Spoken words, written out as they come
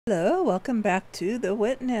Hello, welcome back to The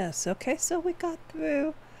Witness. Okay, so we got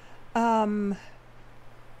through,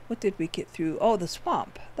 what did we get through? Oh, the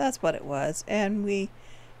swamp. That's what it was. And we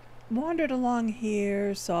wandered along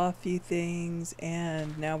here, saw a few things,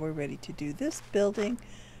 and now we're ready to do this building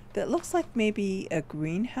that looks like maybe a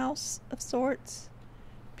greenhouse of sorts,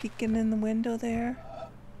 peeking in the window there.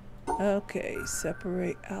 Okay,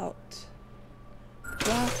 separate out the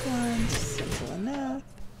black ones. Simple enough.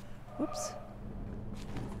 Whoops.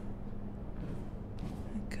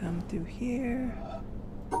 Come through here.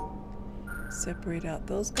 Separate out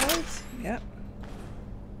those guys. Yep.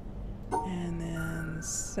 And then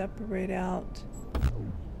separate out.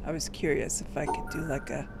 I was curious if I could do like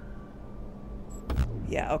a...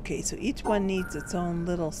 Yeah, okay, so each one needs its own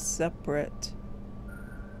little separate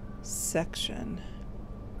section.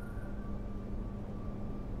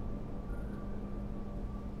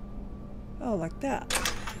 Oh, like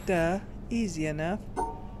that. Duh. Easy enough.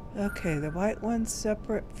 Okay, the white one's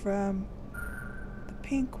separate from the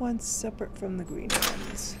pink one's separate from the green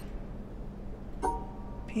ones.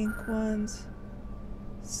 Pink ones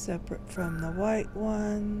separate from the white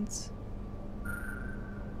ones.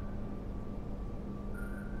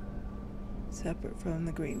 Separate from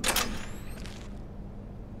the green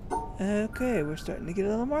one. Okay, we're starting to get a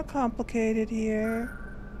little more complicated here.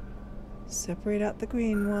 Separate out the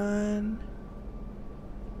green one.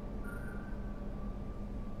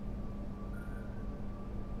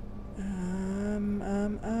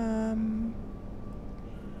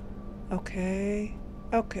 Okay.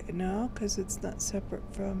 Okay, no, because it's not separate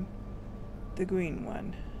from the green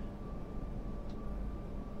one.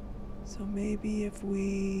 So maybe if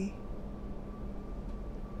we...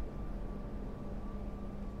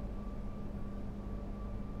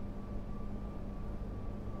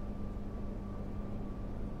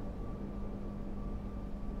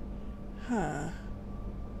 Huh.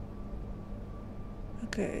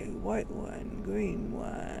 Okay, white one, green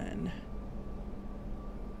one.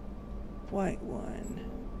 White one.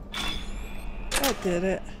 That did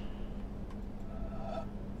it.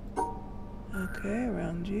 Okay,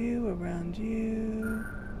 around you, around you.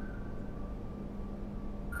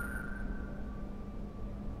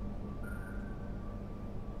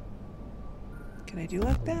 Can I do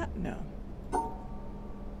like that? No.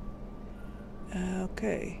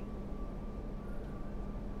 Okay.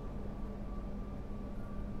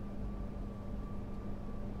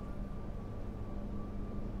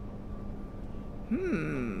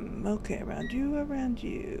 Okay, around you,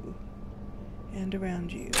 and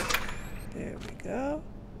around you. There we go.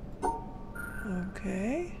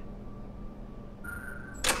 Okay.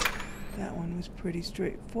 That one was pretty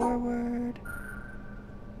straightforward.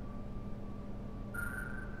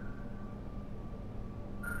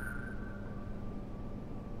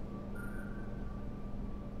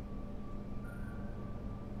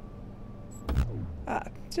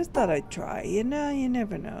 Just thought I'd try. You know, you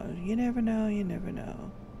never know. You never know, you never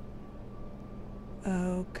know.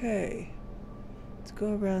 Okay. Let's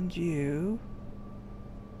go around you.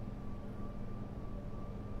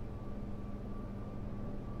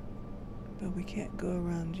 But we can't go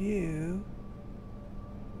around you.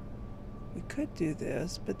 We could do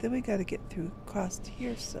this, but then we gotta get through across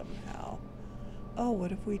here somehow. Oh,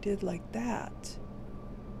 what if we did like that?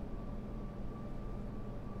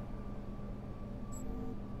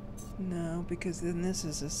 No, because then this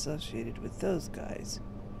is associated with those guys.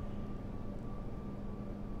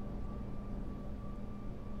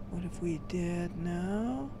 What if we did?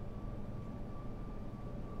 No?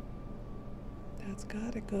 That's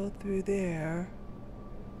gotta go through there.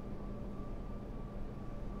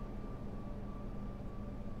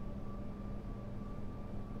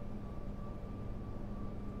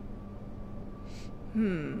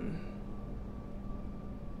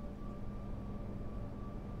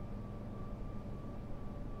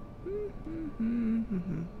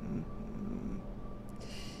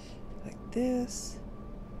 Like this.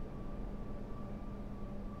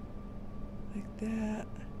 Like that.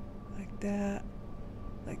 Like that.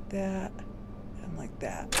 Like that. And like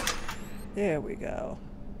that. There we go.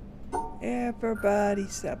 Everybody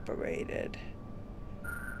separated.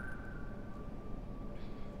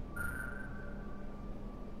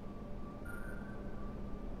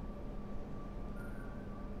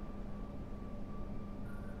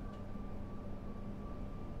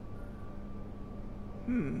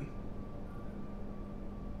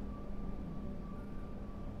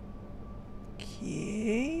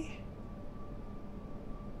 Okay.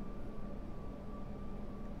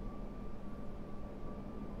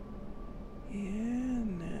 Yeah,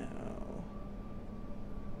 no.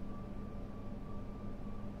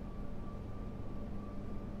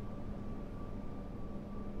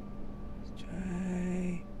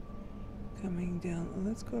 Try coming down.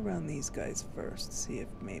 Let's go around these guys first, see if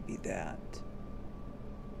maybe that.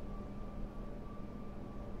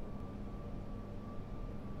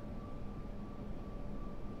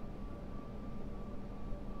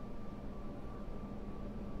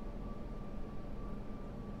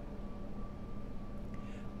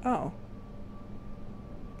 Oh.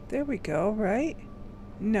 There we go, right?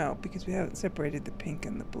 No, because we haven't separated the pink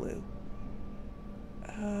and the blue.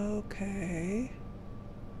 Okay.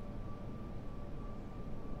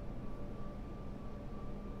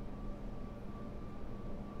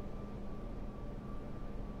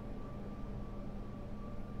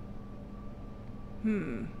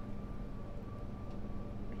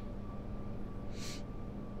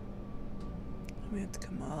 We have to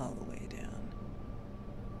come all the way down.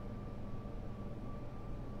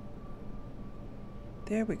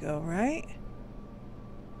 There we go, right?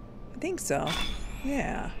 I think so.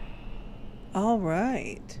 Yeah. All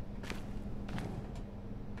right.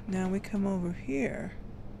 Now we come over here.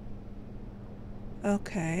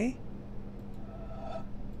 Okay.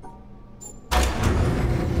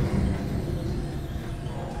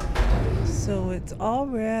 So it's all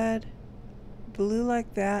red, blue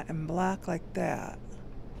like that, and black like that.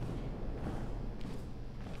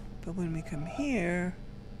 But when we come here,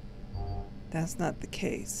 that's not the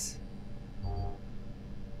case.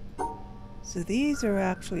 So these are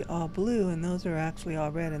actually all blue, and those are actually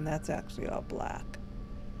all red, and that's actually all black.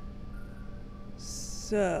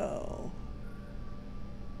 So,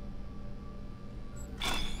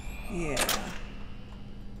 yeah.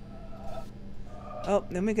 Oh,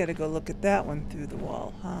 then we gotta go look at that one through the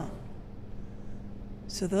wall, huh?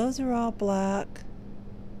 So those are all black,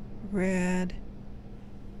 red,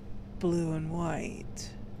 blue, and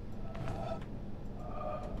white.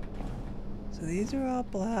 So these are all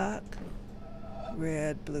black,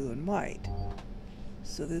 red, blue, and white.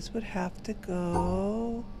 So this would have to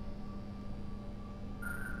go...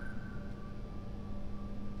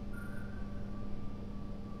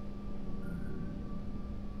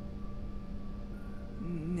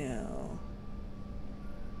 No.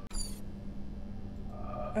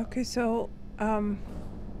 Okay, so,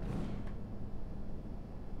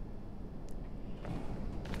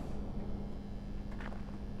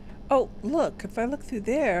 oh, look, if I look through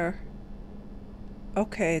there,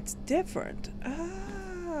 okay, it's different.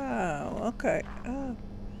 Oh, okay. Oh,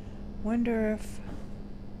 wonder if,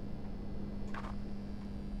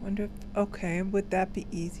 okay, would that be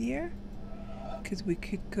easier? Because we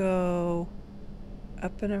could go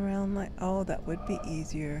up and around like, oh, that would be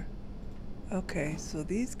easier. Okay, so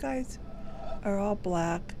these guys are all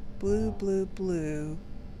black, blue, blue, blue,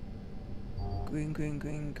 green, green,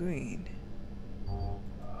 green, green.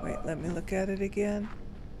 Wait, let me look at it again.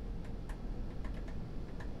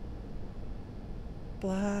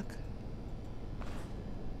 Black.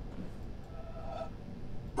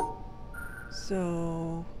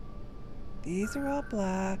 So these are all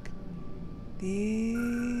black. These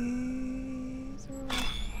are all...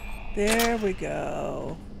 There we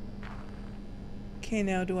go. Okay,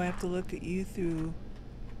 now do I have to look at you through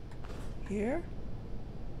here?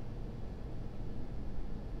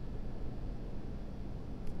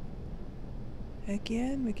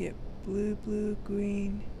 Again, we get blue, blue,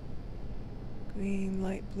 green, green,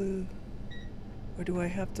 light blue. Or do I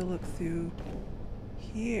have to look through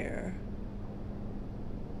here?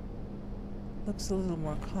 Looks a little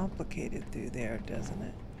more complicated through there, doesn't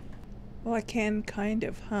it? Well, I can kind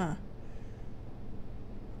of, huh?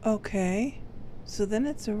 Okay. So then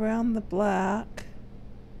it's around the black.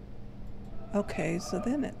 Okay, so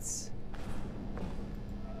then it's,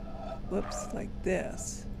 whoops, like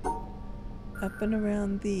this. Up and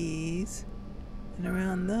around these, and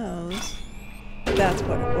around those. That's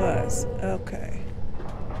what it was. Okay.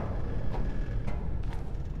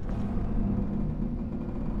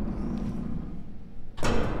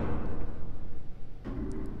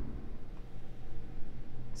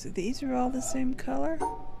 So these are all the same color?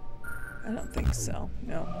 I don't think so.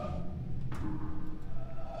 No.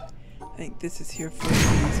 I think this is here for a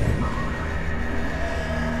reason.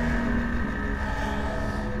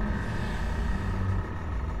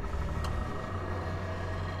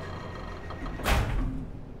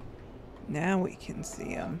 Now we can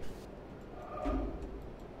see them.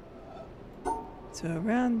 So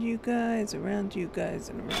around you guys, and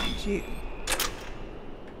around you.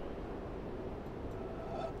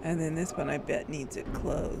 And then this one I bet needs it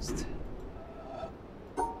closed.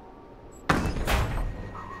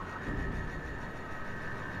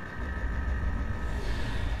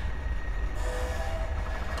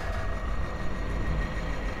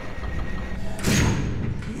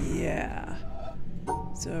 Yeah.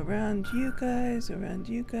 So around you guys, and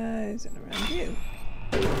around you.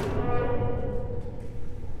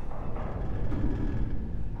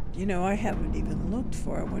 You know, I haven't even looked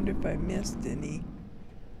for. I wonder if I missed any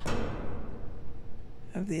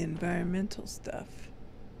of the environmental stuff.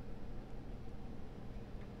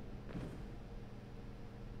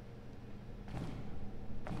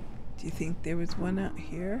 Do you think there was one out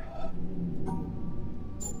here?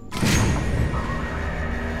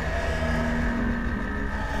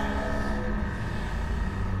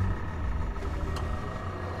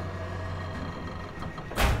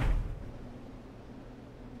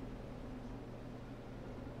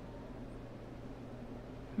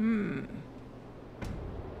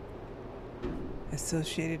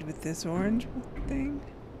 Associated with this orange thing?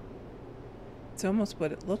 It's almost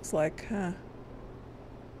what it looks like, huh?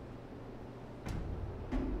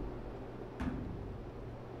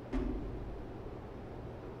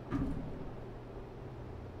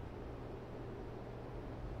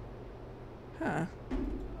 Huh.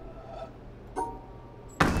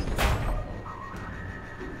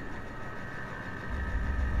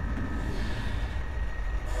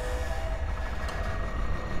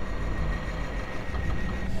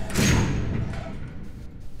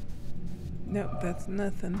 Nope, that's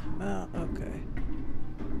nothing. Oh, okay.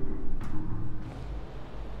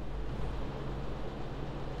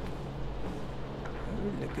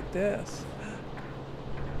 Oh, look at this.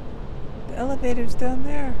 The elevator's down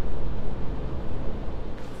there.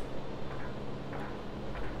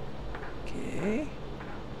 Okay.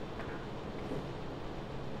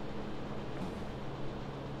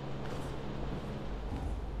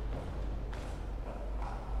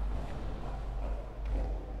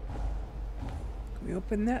 Can we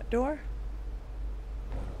open that door?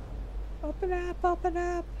 Open up, open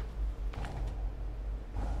up.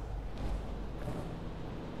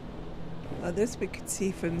 Oh, this we could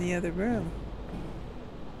see from the other room.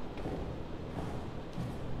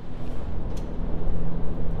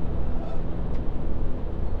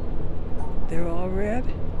 They're all red.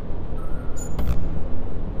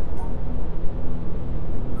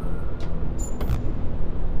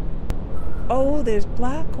 Oh, there's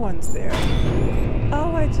black ones there.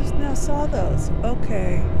 Oh, I just now saw those.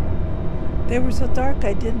 Okay. They were so dark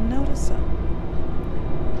I didn't notice them.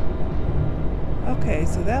 Okay,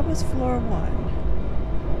 so that was floor 1.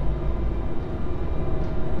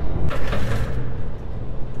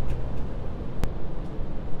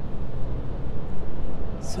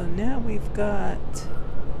 So now we've got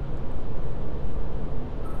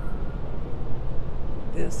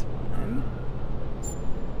this one.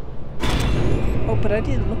 Oh, but I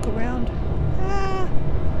didn't look around. Ah!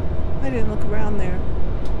 I didn't look around there.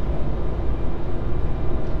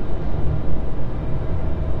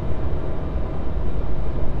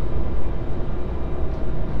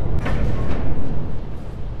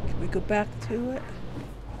 Can we go back to it?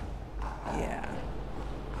 Yeah.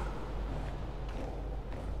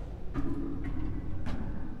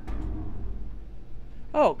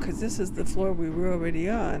 Oh, because this is the floor we were already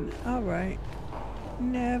on. All right.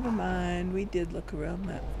 Never mind. We did look around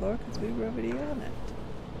that floor because we were already on it.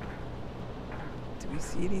 Do we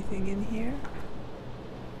see anything in here?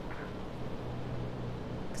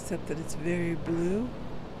 Except that it's very blue.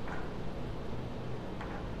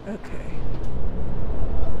 Okay.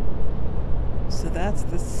 So that's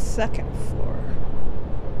the second floor.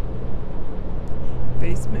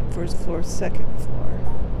 Basement, first floor, second floor.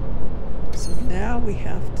 So now we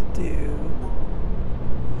have to do...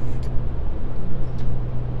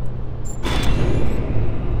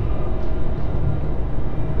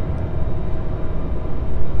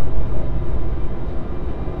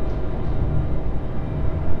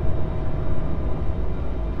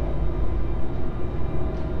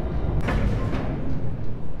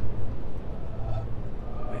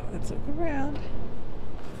 Wait, let's look around.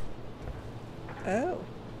 Oh.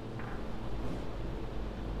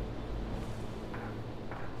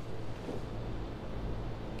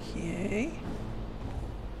 Okay.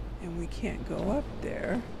 And we can't go up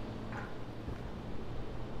there.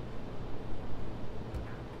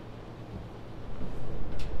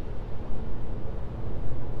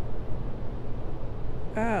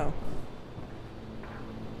 Oh.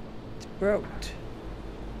 It's broke.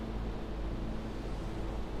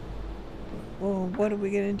 Well, what are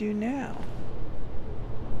we gonna do now?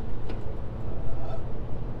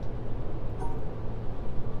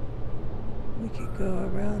 We could go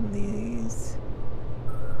around these.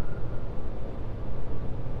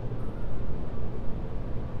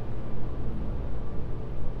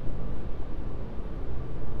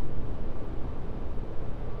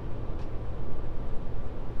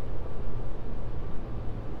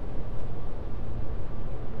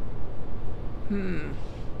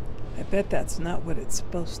 I bet that's not what it's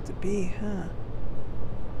supposed to be, huh?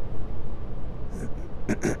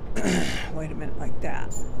 Wait a minute, like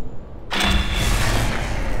that.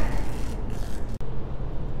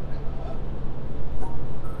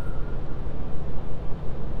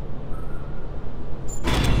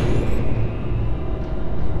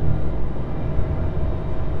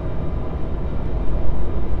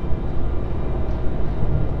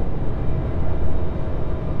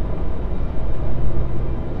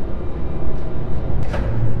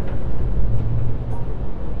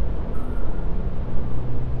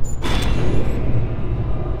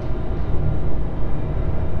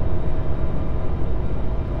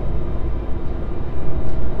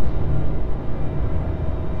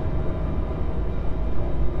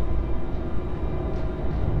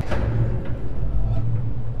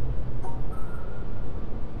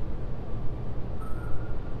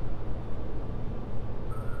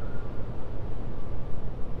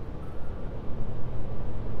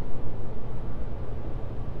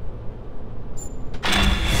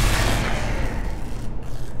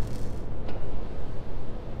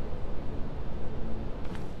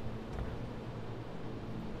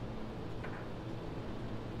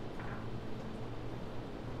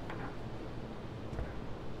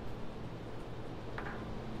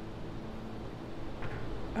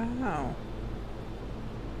 Oh.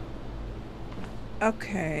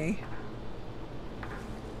 Okay.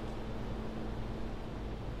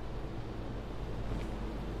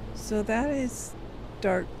 So that is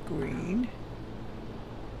dark green.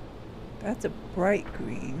 That's a bright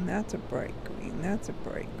green. That's a bright green. That's a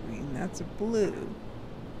bright green. That's a blue.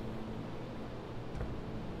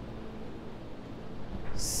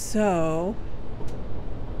 So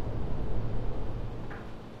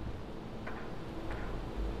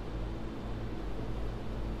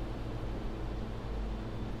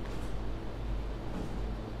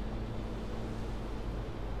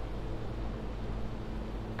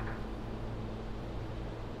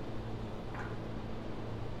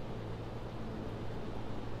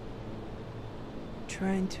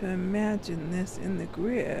trying to imagine this in the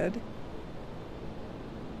grid.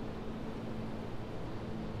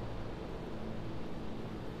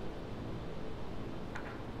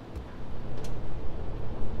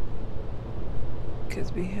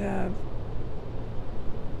 Because we have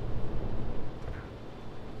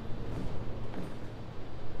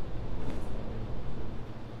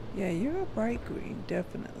you're a bright green,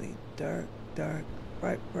 definitely. Dark, dark,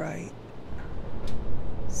 bright, bright.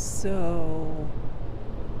 So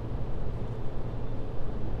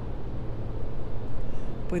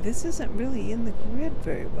boy, this isn't really in the grid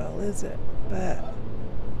very well, is it? But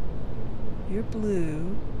you're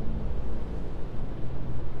blue.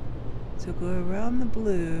 So go around the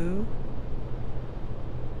blue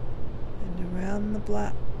and around the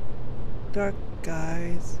black, dark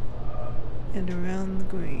guys, and around the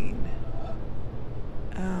green.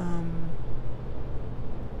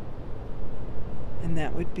 And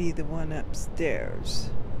that would be the one upstairs.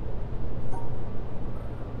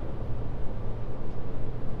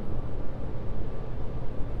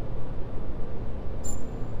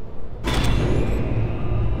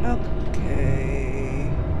 Okay.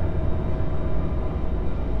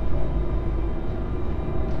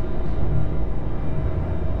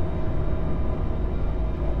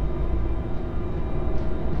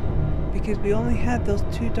 Because we only had those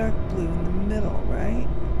two dark blue in the middle, right?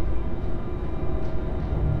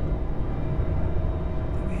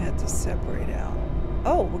 To separate out.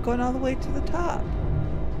 Oh, we're going all the way to the top.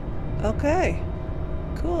 Okay,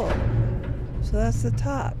 cool. So that's the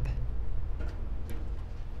top.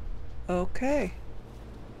 Okay.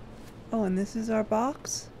 Oh, and this is our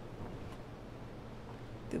box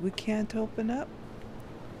that we can't open up.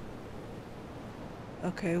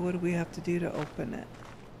 Okay, what do we have to do to open it?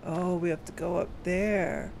 Oh, we have to go up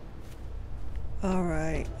there. All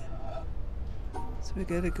right. So we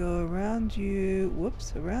gotta go around you,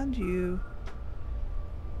 whoops, around you,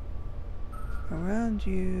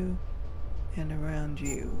 and around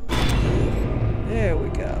you. There we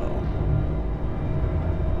go.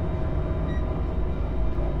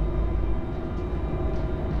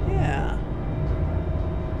 Yeah,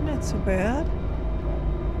 not so bad.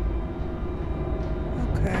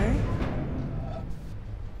 Okay.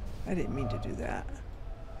 I didn't mean to do that.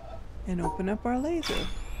 And open up our laser.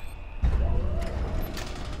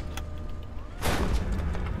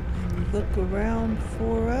 Look around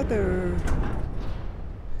for other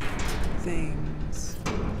things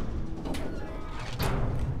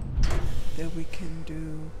that we can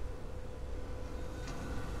do.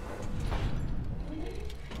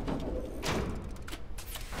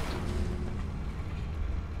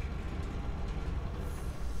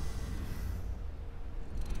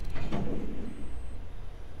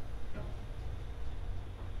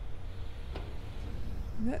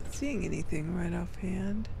 I'm not seeing anything right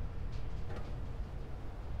offhand.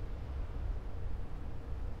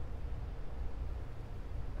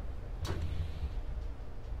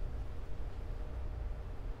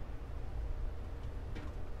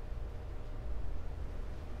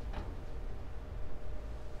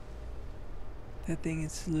 That thing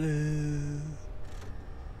is slow.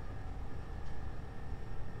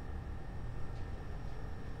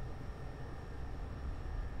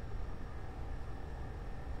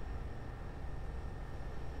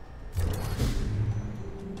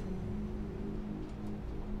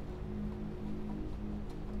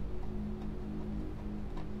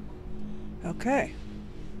 Okay.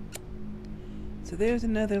 So there's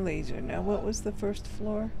another laser. Now what was the first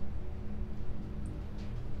floor?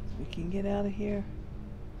 So we can get out of here.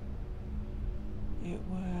 It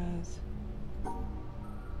was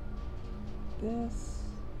this,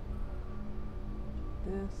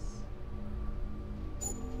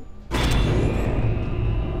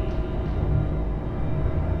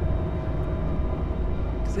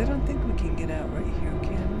 because I don't think we can get out right here,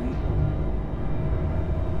 can we?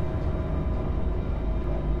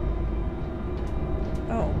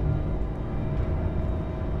 Oh.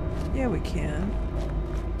 Yeah, we can.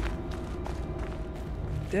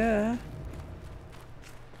 Duh.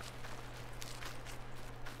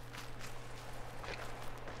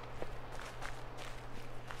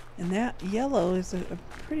 And that yellow is, I'm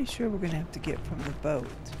pretty sure we're going to have to get from the boat.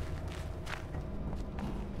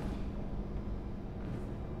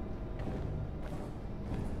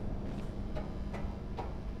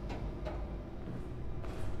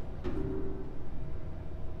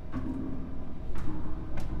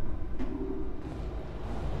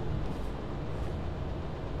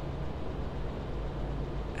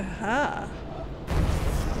 Aha!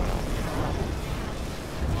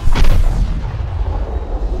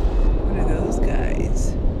 What are those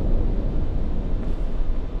guys?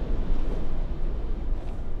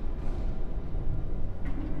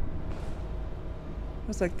 I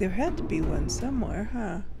was like, there had to be one somewhere,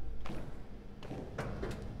 huh?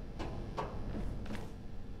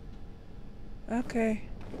 Okay.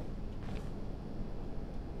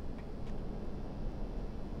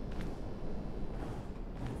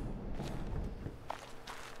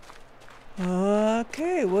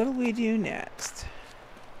 Okay, what do we do next?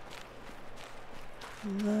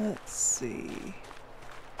 Let's see.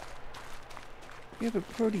 We have a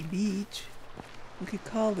pretty beach. We could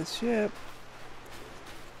call the ship.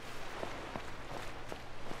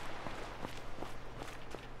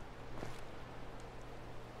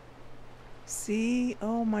 See?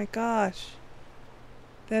 Oh my gosh.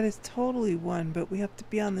 That is totally one, but we have to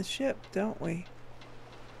be on the ship, don't we?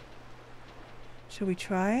 Shall we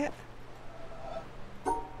try it?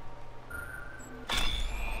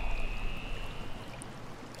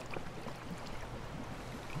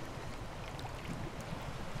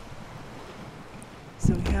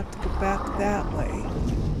 So we have to go back that way.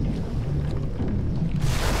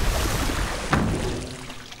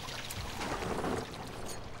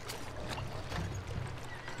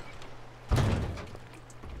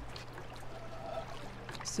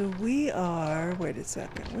 So we are, wait a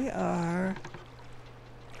second, we are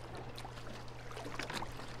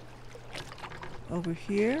over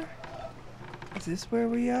here. Is this where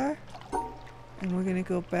we are? And we're gonna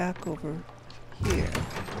go back over here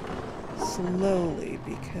slowly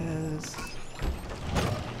because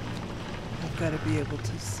I've got to be able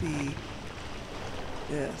to see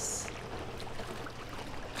this.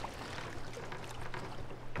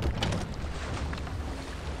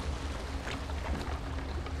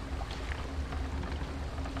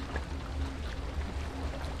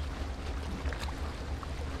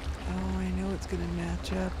 Oh, I know it's gonna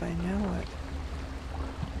match up. I know it.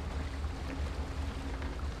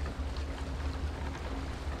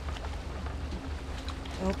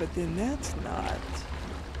 Oh, but then that's not.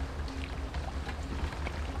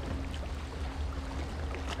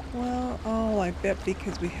 Well, oh, I bet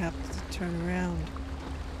because we have to turn around.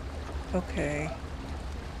 Okay.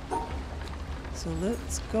 So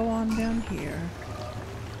let's go on down here.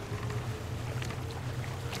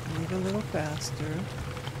 Move a little faster.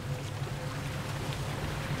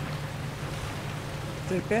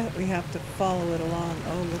 So I bet we have to follow it along.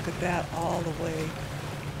 Oh, look at that, all the way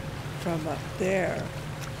from up there.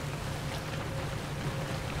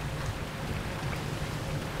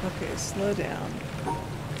 Okay, slow down.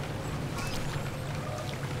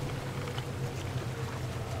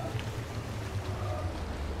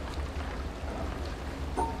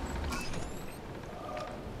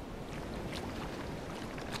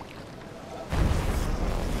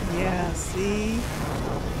 Yeah, see?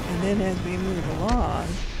 And then as we move along,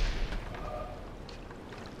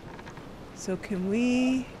 so can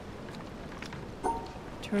we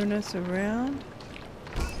turn us around?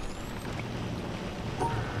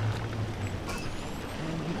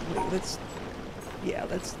 And wait,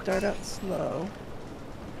 let's start out slow.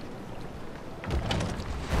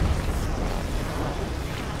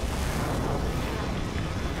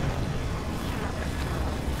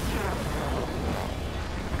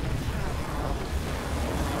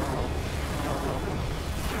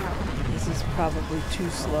 This is probably too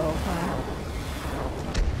slow, huh?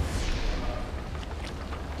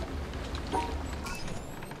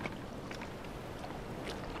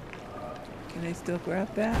 Can I still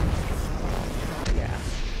grab that? Yeah.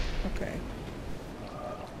 Okay.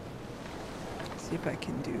 See if I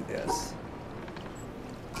can do this.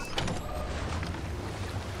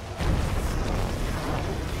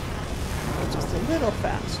 Just a little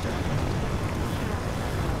faster.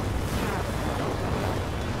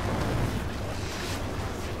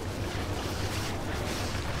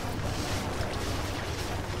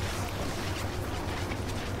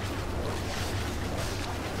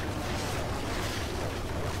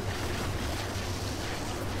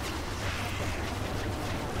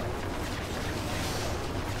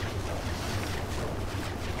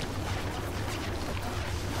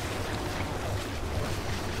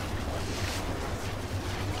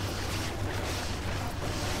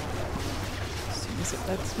 It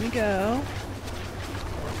lets me go.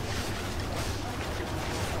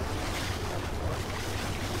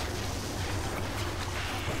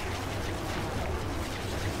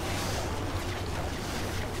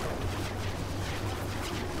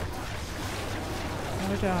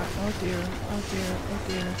 Oh darn, oh dear, oh dear, oh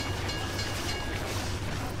dear.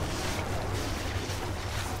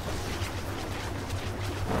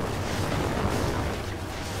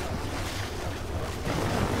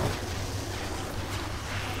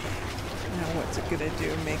 What's it gonna do?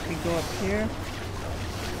 Make me go up here?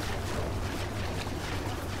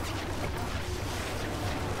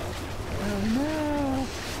 Oh no!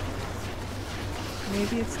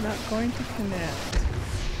 Maybe it's not going to connect.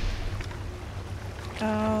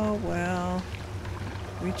 Oh well.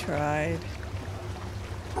 We tried.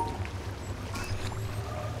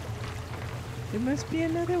 There must be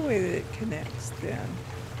another way that it connects then.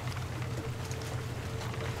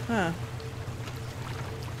 Huh.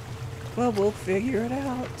 Well, we'll figure it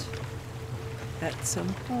out at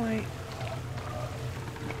some point.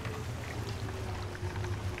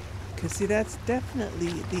 Because, see, that's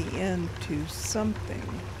definitely the end to something.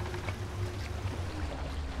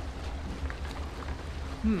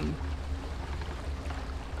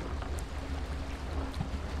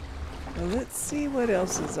 Well, let's see what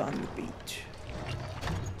else is on the beach.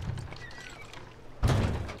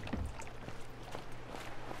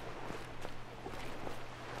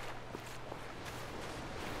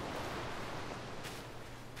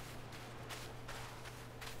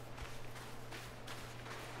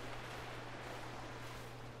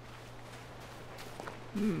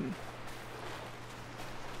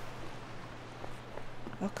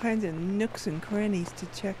 All kinds of nooks and crannies to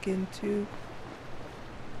check into.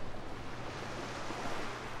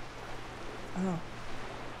 Oh.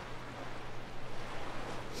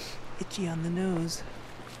 Itchy on the nose.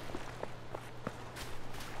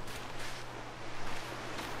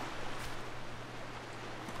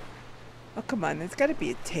 Oh, come on. There's got to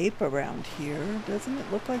be a tape around here. Doesn't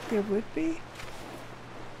it look like there would be?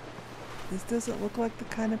 This doesn't look like the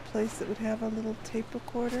kind of place that would have a little tape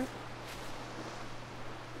recorder.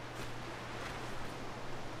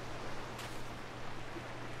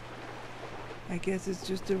 I guess it's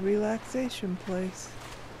just a relaxation place.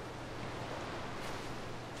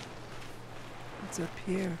 What's up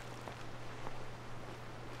here?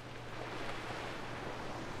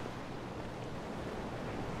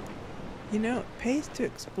 You know, it pays to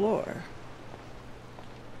explore.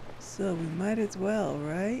 So we might as well,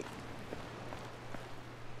 right?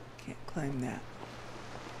 Can't climb that.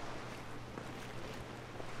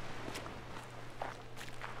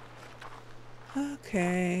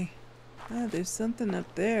 Okay. Oh, there's something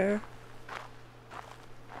up there.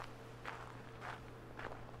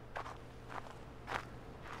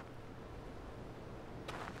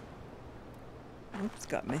 Oops,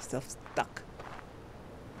 got myself stuck.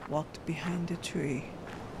 Walked behind a tree.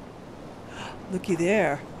 Looky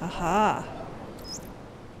there. Aha.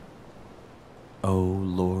 O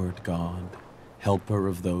Lord God, helper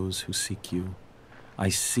of those who seek you, I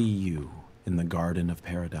see you in the garden of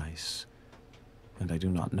paradise, and I do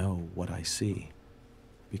not know what I see,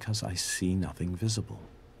 because I see nothing visible.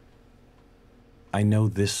 I know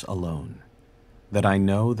this alone, that I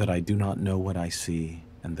know that I do not know what I see,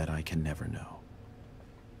 and that I can never know.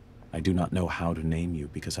 I do not know how to name you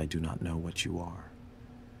because I do not know what you are.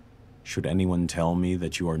 Should anyone tell me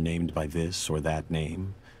that you are named by this or that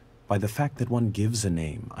name, by the fact that one gives a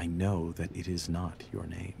name, I know that it is not your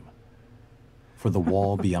name. For the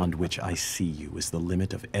wall beyond which I see you is the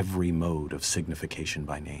limit of every mode of signification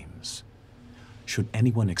by names. Should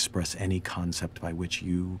anyone express any concept by which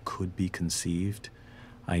you could be conceived,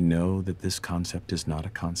 I know that this concept is not a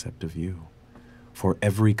concept of you, for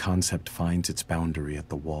every concept finds its boundary at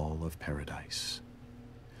the wall of paradise.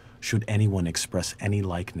 Should anyone express any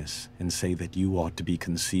likeness and say that you ought to be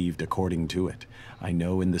conceived according to it, I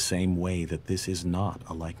know in the same way that this is not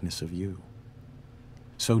a likeness of you.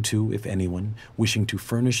 So too, if anyone, wishing to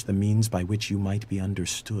furnish the means by which you might be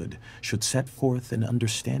understood, should set forth an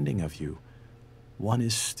understanding of you, one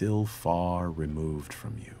is still far removed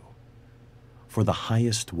from you. For the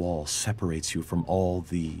highest wall separates you from all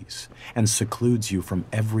these, and secludes you from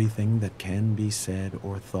everything that can be said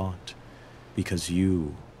or thought, because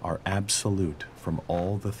you are absolute from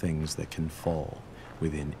all the things that can fall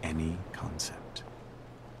within any concept.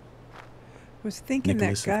 Was thinking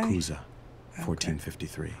Nicholas that guy. of Cusa, Okay.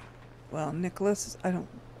 1453. Well, Nicholas, I don't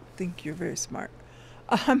think you're very smart.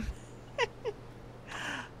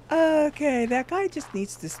 Okay, that guy just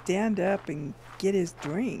needs to stand up and get his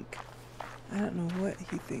drink. I don't know what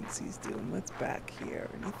he thinks he's doing. What's back here?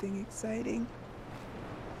 Anything exciting?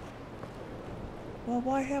 Well,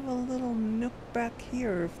 why have a little nook back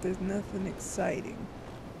here if there's nothing exciting?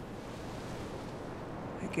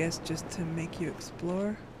 I guess just to make you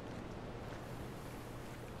explore.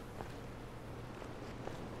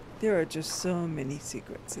 There are just so many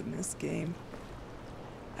secrets in this game.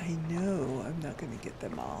 I know I'm not going to get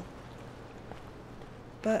them all.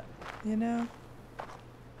 But, you know,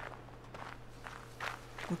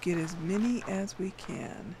 we'll get as many as we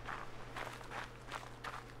can.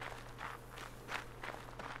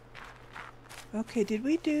 Okay, did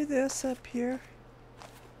we do this up here?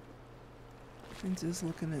 I'm just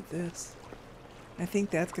looking at this. I think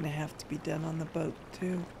that's going to have to be done on the boat,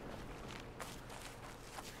 too.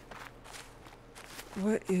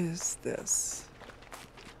 What is this?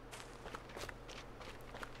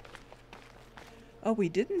 Oh, we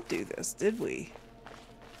didn't do this, did we?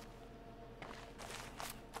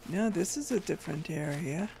 No, this is a different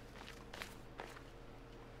area.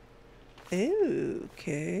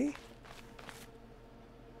 Okay.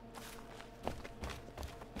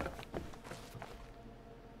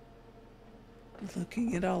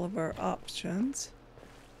 Looking at all of our options.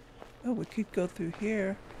 Oh, we could go through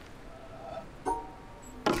here.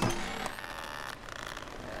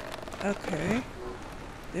 Okay.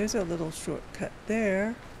 There's a little shortcut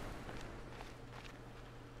there.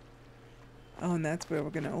 Oh, and that's where we're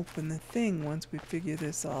going to open the thing once we figure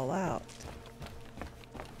this all out.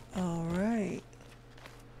 All right.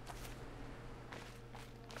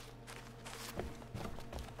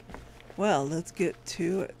 Well, let's get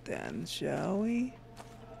to it then, shall we?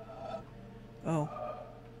 Oh,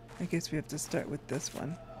 I guess we have to start with this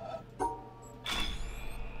one.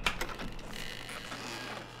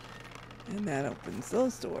 And that opens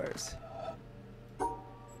those doors.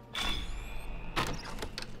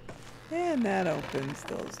 And that opens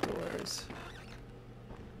those doors.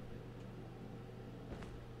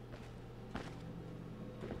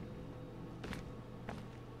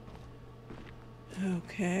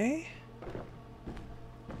 Okay.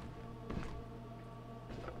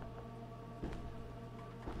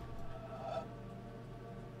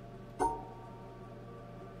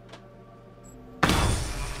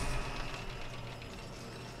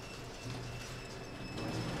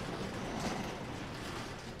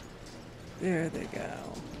 There they go.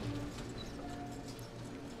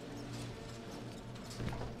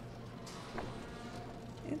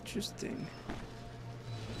 Interesting.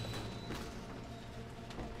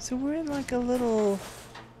 So we're in like a little...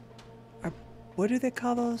 what do they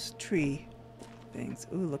call those? Tree things.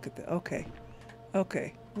 Ooh, look at that. Okay.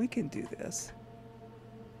 Okay, we can do this.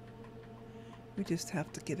 We just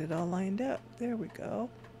have to get it all lined up. There we go.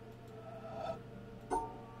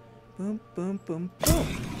 Boom, boom, boom, boom.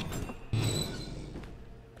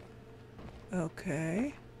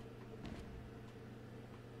 Okay.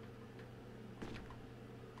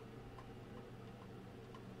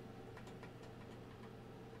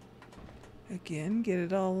 Again, get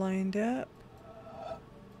it all lined up.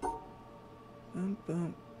 Boom,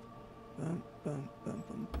 boom, boom, boom, boom,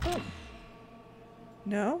 boom, boom.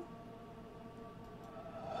 No?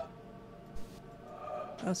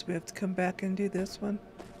 Oh, so we have to come back and do this one?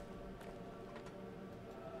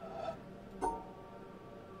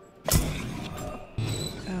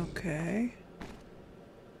 Okay.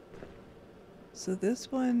 So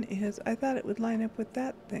this one is, I thought it would line up with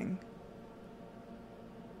that thing.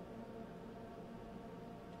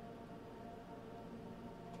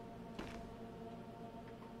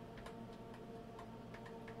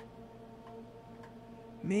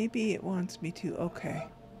 Maybe it wants me to, okay.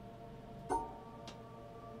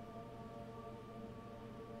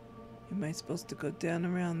 Am I supposed to go down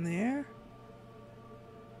around there?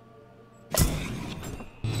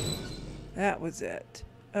 That was it.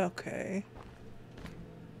 Okay.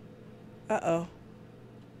 Uh-oh.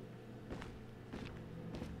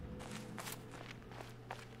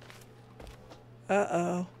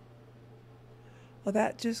 Uh-oh. Well,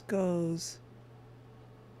 that just goes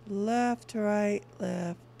left, right,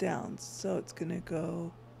 left, down. So it's gonna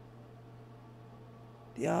go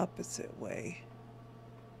the opposite way.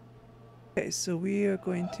 Okay, so we are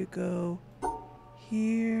going to go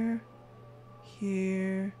here,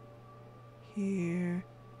 here, here,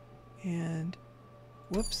 and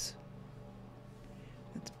whoops.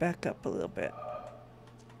 Let's back up a little bit.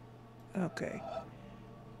 Okay.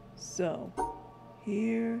 So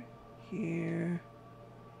here, here,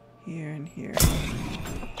 here, and here.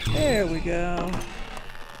 There we go.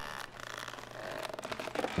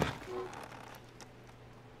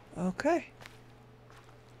 Okay.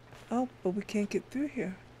 Oh, but we can't get through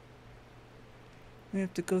here. We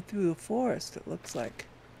have to go through a forest, it looks like,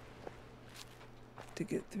 to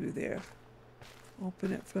get through there.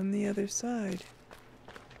 Open it from the other side.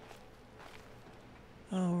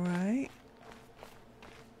 All right.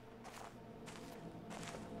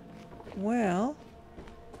 Well,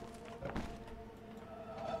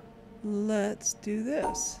 let's do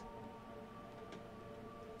this.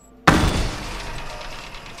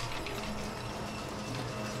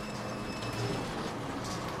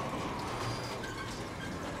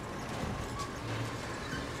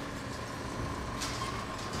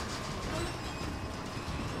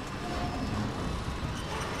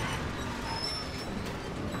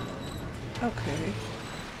 Okay.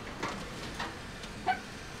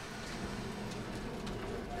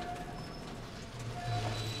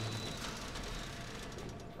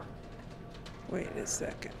 Wait a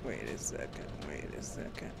second, wait a second, wait a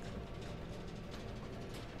second.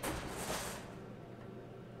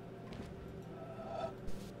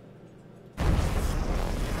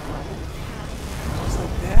 Just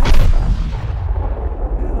like that?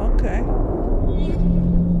 Oh, okay.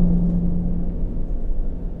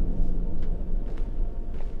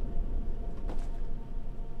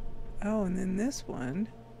 Oh, and then this one.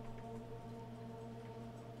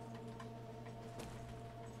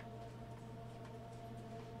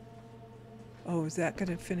 Oh, is that going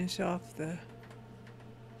to finish off the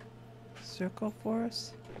circle for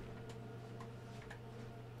us?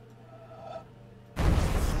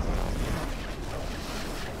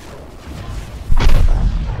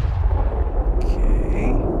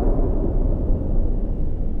 Okay.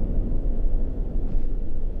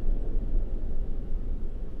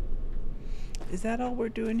 Is that all we're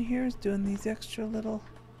doing here? Is doing these extra little...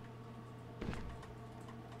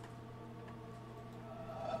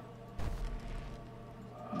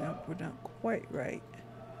 Nope, we're not quite right.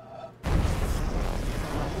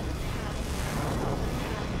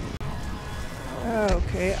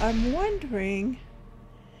 Okay, I'm wondering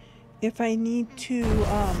if I need to,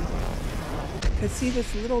 cause see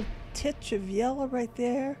this little titch of yellow right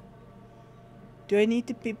there? Do I need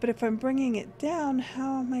to be, but if I'm bringing it down,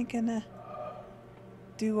 how am I gonna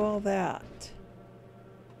do all that?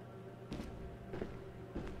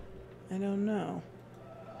 I don't know.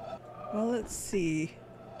 Well, let's see.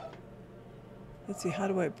 Let's see, how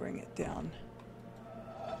do I bring it down?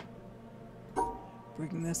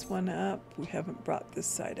 Bring this one up. We haven't brought this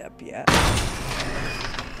side up yet.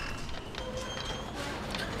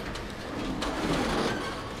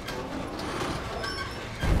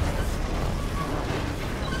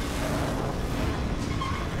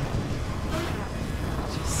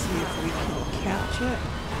 Just see if we can catch it.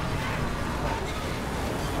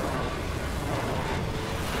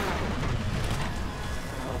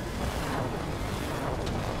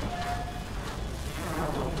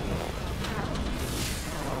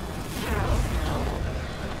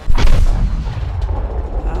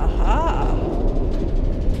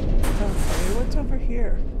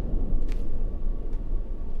 Here.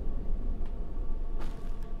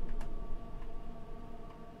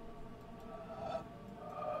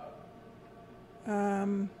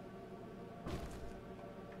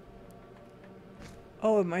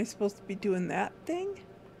 Oh, am I supposed to be doing that thing?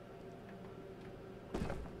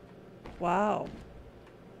 Wow.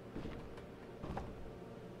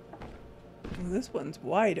 Well, this one's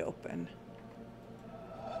wide open.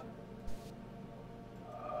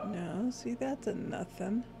 No, see, that's a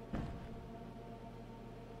nothing.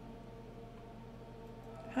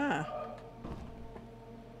 Huh.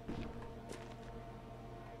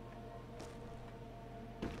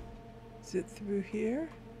 Is it through here?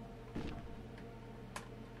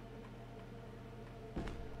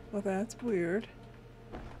 Well, that's weird.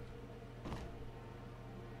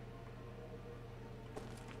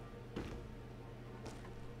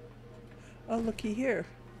 Oh, looky here.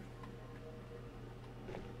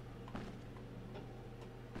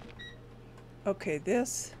 Okay,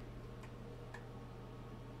 this.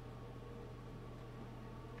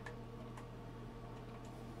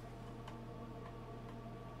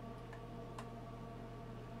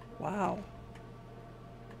 Wow.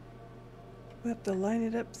 We have to line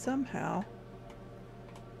it up somehow.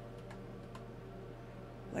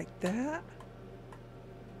 Like that.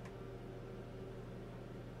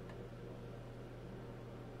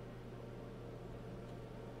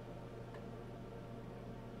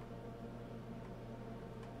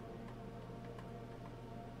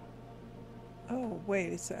 Oh,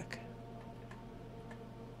 wait a sec.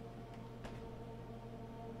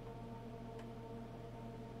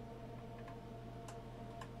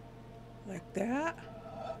 Like that.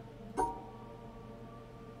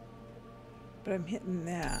 But I'm hitting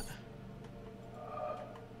that.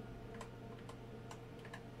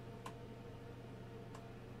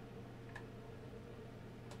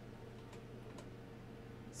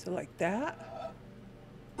 So like that.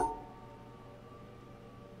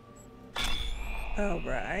 All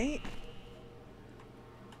right.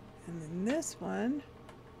 And then this one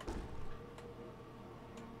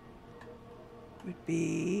would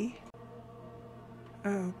be,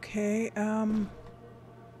 okay, oh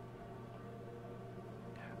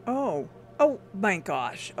my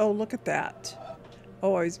gosh. Oh, look at that.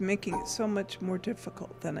 Oh, I was making it so much more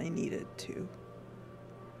difficult than I needed to.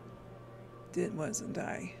 Wasn't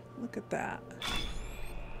I? Look at that.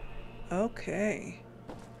 Okay.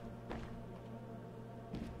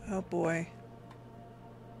 Oh boy.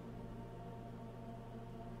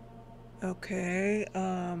 Okay,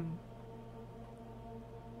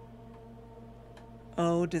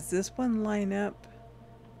 oh, does this one line up?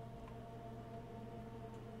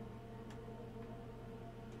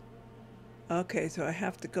 Okay, so I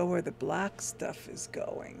have to go where the black stuff is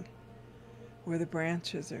going. Where the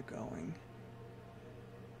branches are going.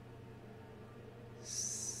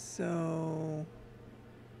 So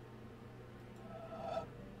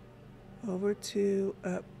over to,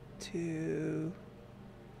 up to,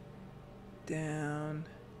 down,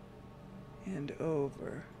 and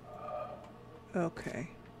over. Okay.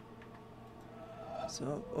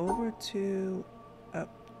 So over to,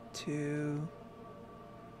 up to,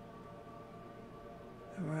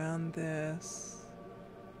 around this,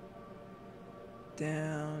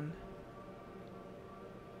 down,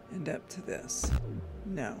 and up to this.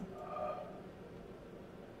 No.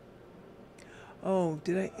 Oh,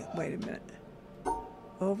 did I? Wait a minute.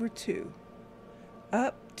 Over to,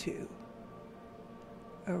 up to,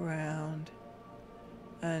 around,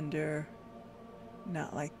 under,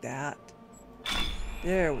 not like that.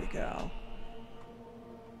 There we go.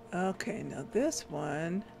 Okay, now this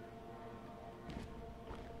one.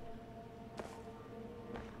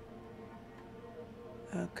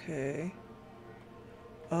 Okay.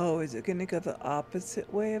 Oh, is it going to go the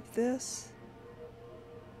opposite way of this?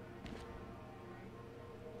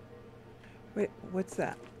 Wait, what's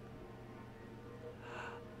that?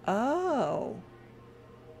 Oh.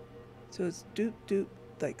 So it's doop doop,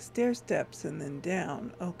 like stair steps and then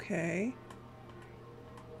down. Okay.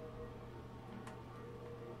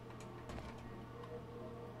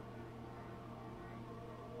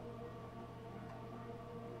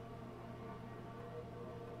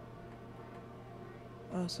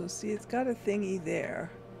 Oh, so see, it's got a thingy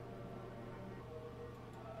there.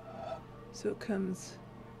 So it comes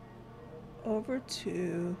over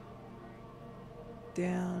to,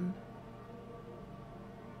 down.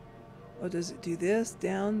 Oh, does it do this?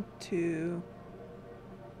 Down to,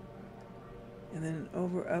 and then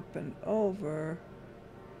over, up, and over.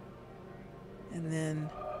 And then,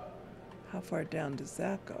 how far down does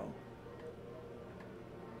that go?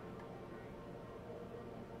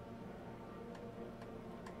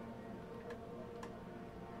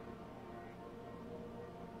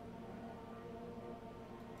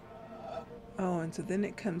 Oh, and so then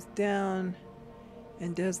it comes down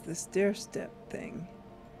and does the stair step thing.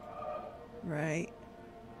 Right?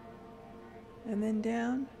 And then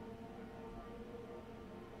down?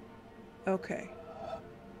 Okay.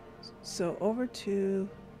 So over to,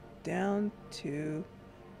 down to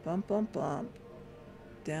bump, bump, bump,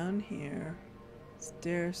 down here,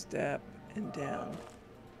 stair step, and down.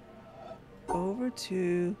 Over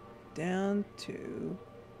to, down to,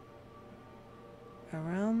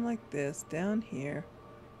 around like this, down here,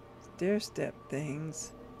 stair step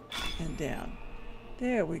things, and down.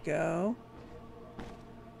 There we go.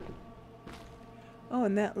 Oh,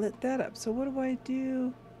 and that lit that up. So what do I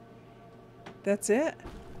do? That's it?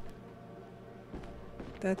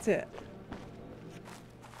 That's it.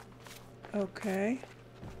 Okay.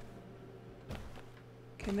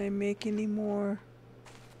 Can I make any more?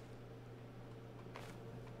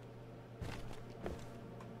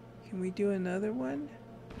 Can we do another one?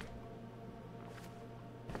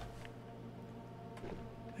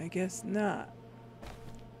 I guess not.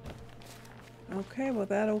 Okay, well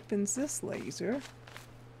that opens this laser.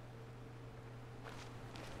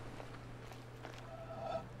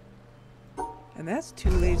 And that's 2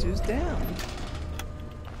 lasers down.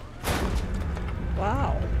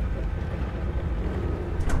 Wow.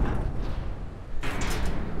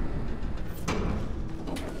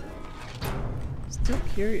 Still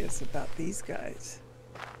curious about these guys.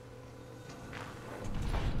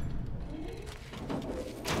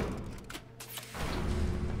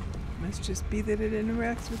 Must just be that it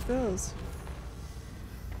interacts with those.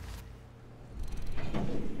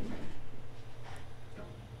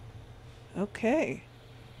 Okay.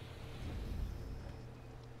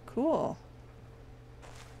 Cool.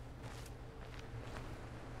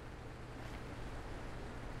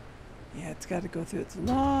 Yeah, it's got to go through its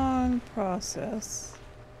long process.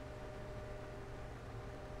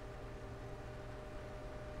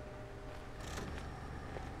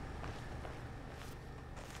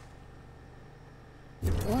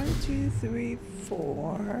 One, 2, 3,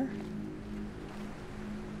 4,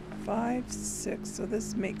 5, 6. So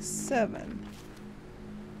this makes 7.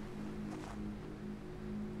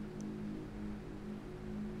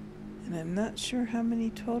 And I'm not sure how many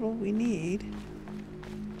total we need.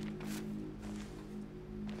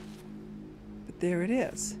 But there it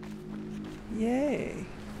is. Yay.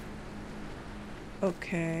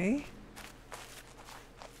 Okay.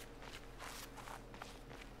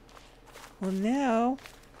 Well, now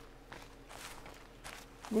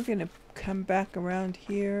we're going to come back around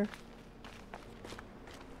here.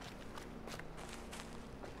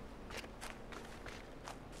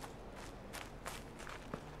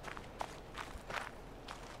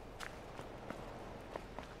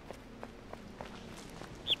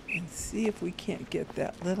 And see if we can't get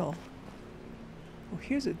that little... Oh,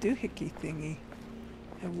 here's a doohickey thingy.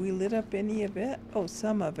 Have we lit up any of it? Oh,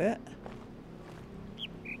 some of it.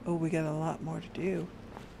 Oh, we got a lot more to do.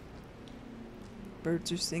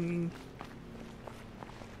 Birds are singing.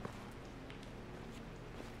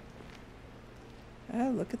 Ah,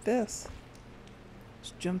 look at this.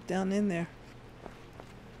 Just jump down in there.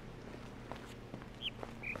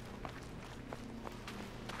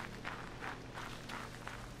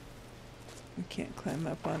 We can't climb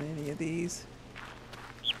up on any of these.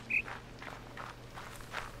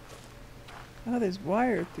 Oh, there's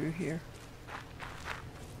wire through here.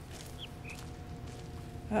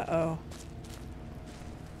 Uh-oh.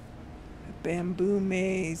 A bamboo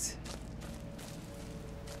maze.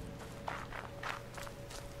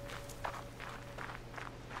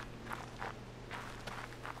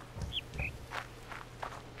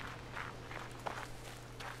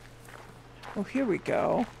 Oh, here we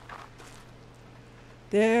go.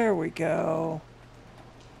 There we go.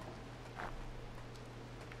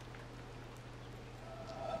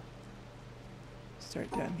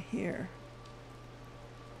 Start down here.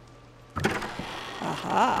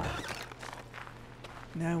 Aha!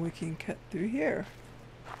 Now we can cut through here.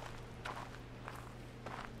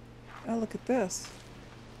 Oh, look at this.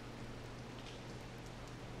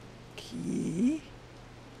 Key.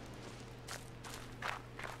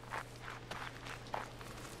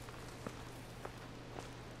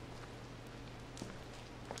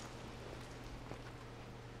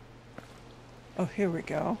 Oh, here we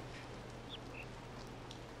go.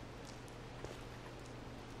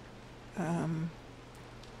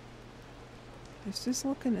 I was just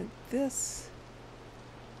looking at this.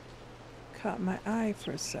 Caught my eye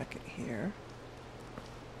for a second here.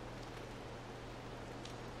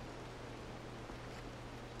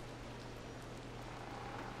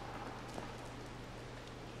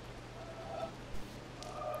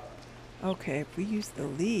 Okay, if we use the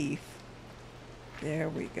leaf, there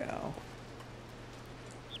we go.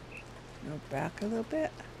 Go back a little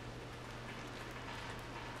bit.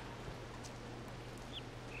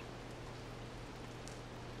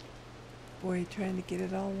 Boy, trying to get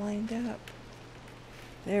it all lined up.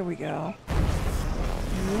 There we go.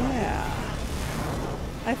 Yeah.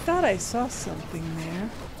 I thought I saw something there.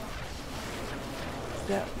 Is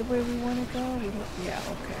that the way we want to go? Yeah,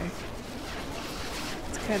 okay.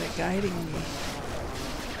 It's kind of guiding me.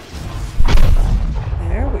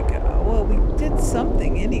 There we go. Well, we did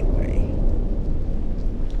something anyway.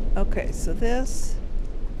 Okay, so this...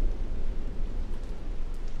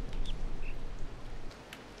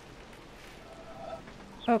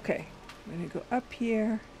 Okay, I'm going to go up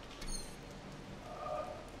here.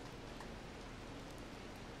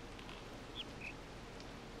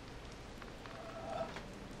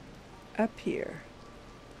 Up here.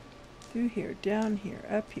 Through here, down here,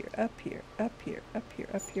 up here, up here, up here, up here,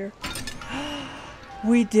 up here.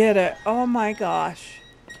 We did it! Oh my gosh.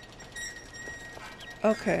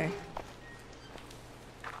 Okay.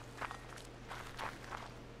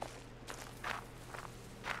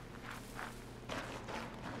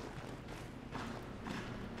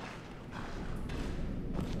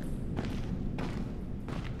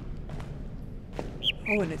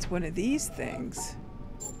 Oh, and it's one of these things.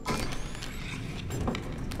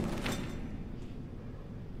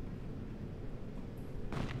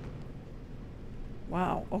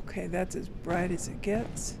 Wow, okay, that's as bright as it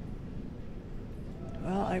gets.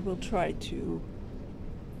 Well, I will try to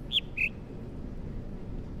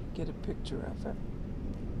get a picture of it.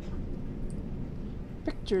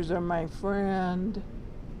 Pictures are my friend.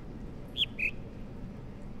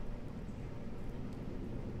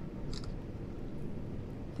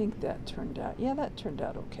 I think that turned out, yeah, that turned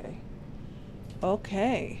out okay.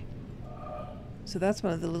 Okay. So that's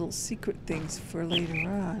one of the little secret things for later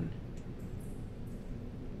on.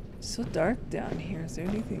 It's so dark down here. Is there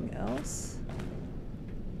anything else?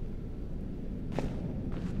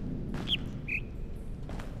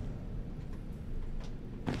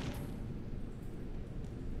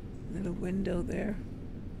 Little window there.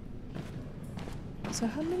 So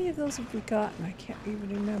how many of those have we gotten? I can't even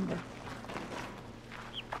remember.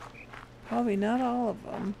 Probably not all of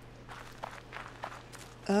them.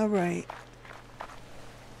 All right.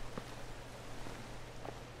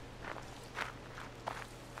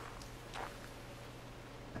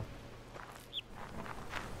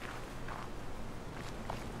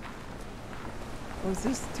 Was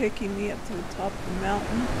this taking me up to the top of the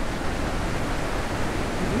mountain?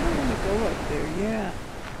 I really want to go up there, yeah.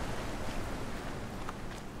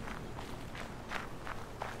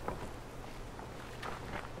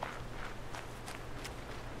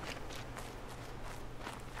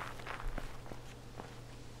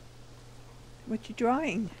 What you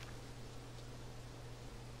drawing?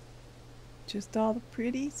 Just all the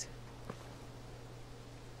pretties?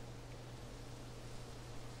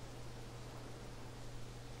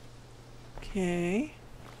 Okay.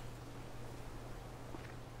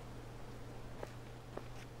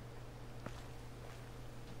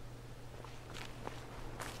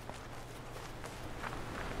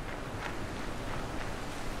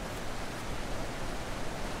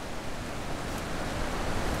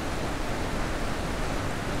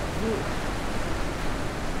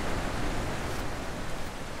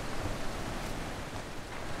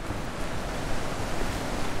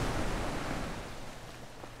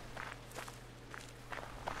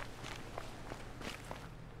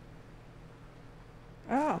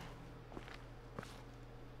 Oh.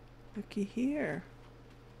 Looky here.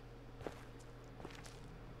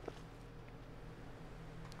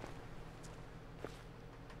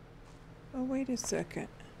 Oh, wait a second.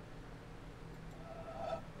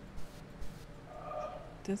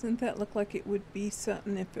 Doesn't that look like it would be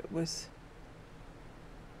something if it was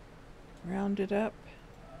rounded up?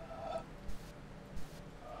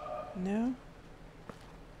 No?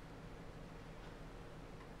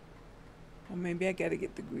 Well, maybe I gotta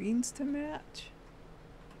get the greens to match.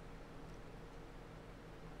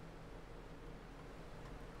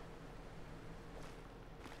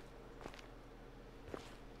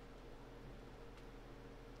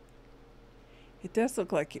 It does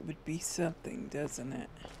look like it would be something, doesn't it?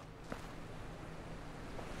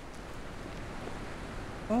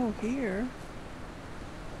 Oh, here.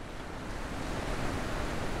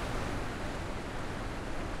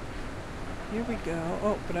 Here we go.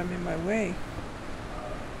 Oh, but I'm in my way.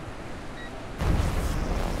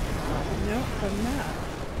 Nope, I'm not.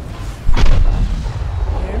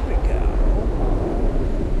 There we go.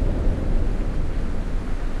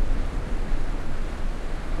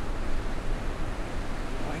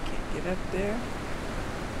 Oh, I can't get up there.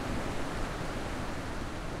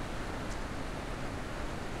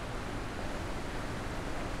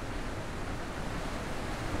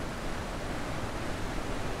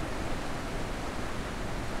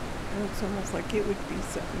 Looks almost like it would be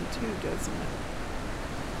something too, doesn't it?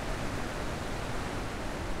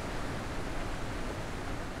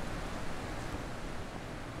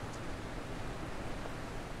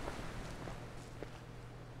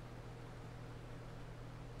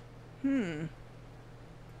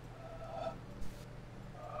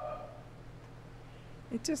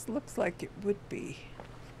 It just looks like it would be.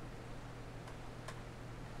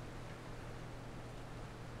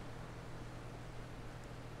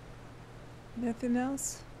 Nothing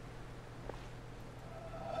else?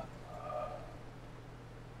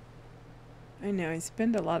 I know, I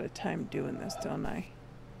spend a lot of time doing this, don't I?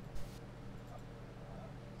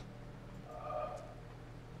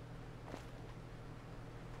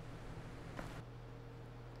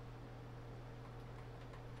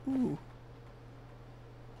 Ooh.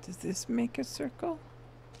 Does this make a circle?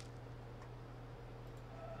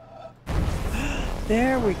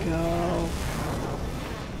 There we go.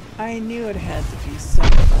 I knew it had to be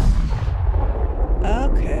something.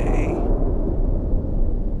 Okay.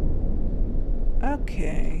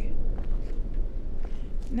 Okay.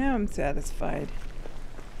 Now I'm satisfied.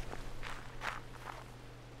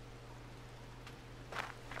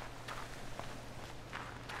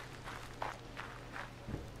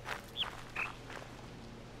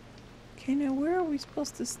 Okay, now where are we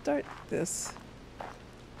supposed to start this?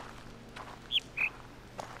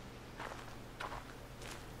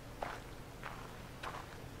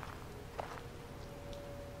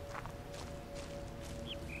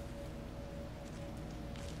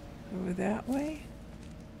 Over that way?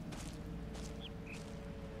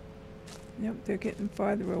 Nope, they're getting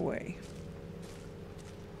farther away.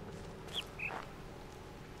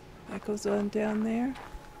 That goes on down there.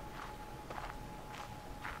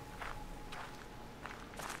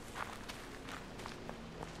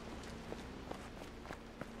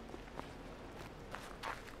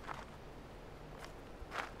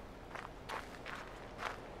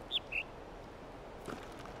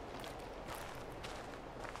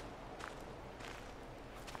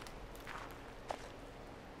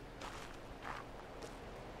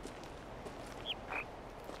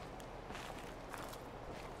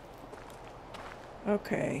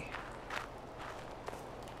 Okay.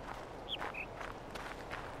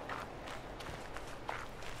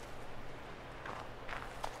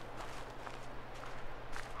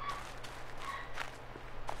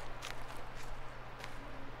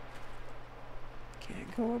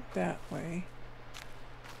 Can't go up that way.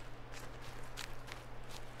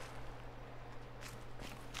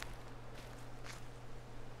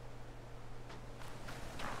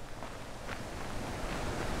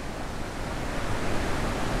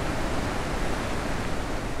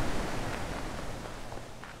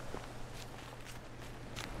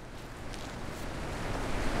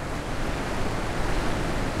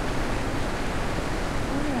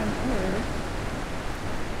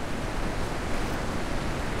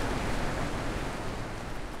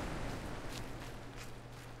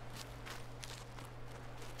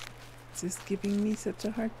 Is this giving me such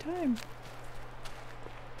a hard time?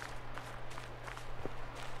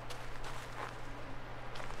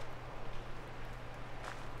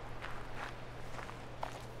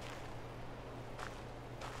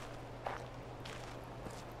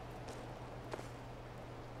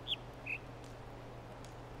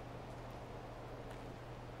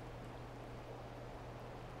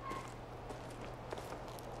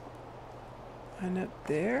 And up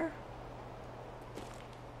there?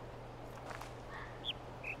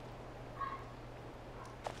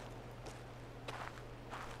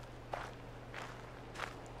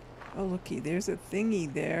 Oh, looky, there's a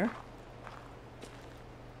thingy there.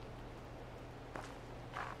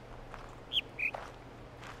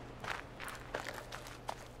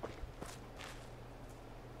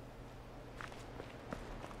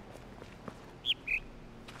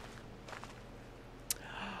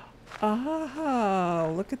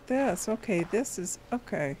 Oh, look at this. Okay, this is...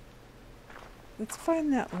 Okay. Let's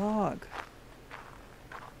find that log.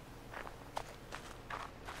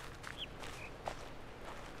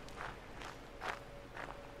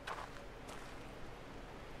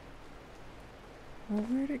 Well,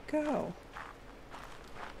 where'd it go?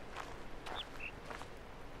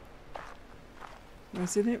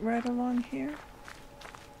 Wasn't it right along here?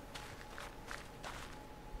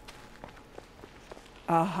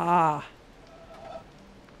 Aha!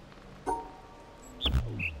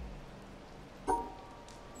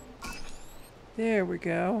 There we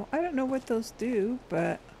go. I don't know what those do,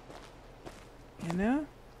 but, you know,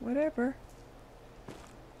 whatever.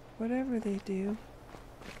 Whatever they do.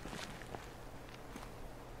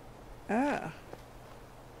 Ah.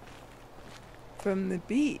 from the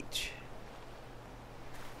beach.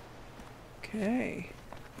 Okay.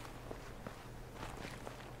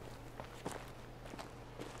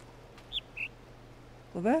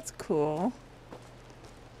 Well, that's cool.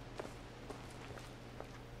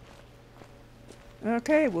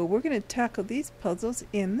 Okay, well, we're going to tackle these puzzles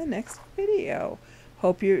in the next video.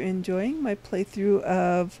 Hope you're enjoying my playthrough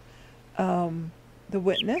of The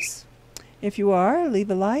Witness. If you are,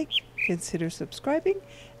 leave a like, consider subscribing,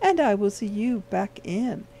 and I will see you back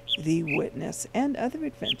in The Witness and other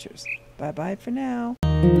adventures. Bye-bye for now.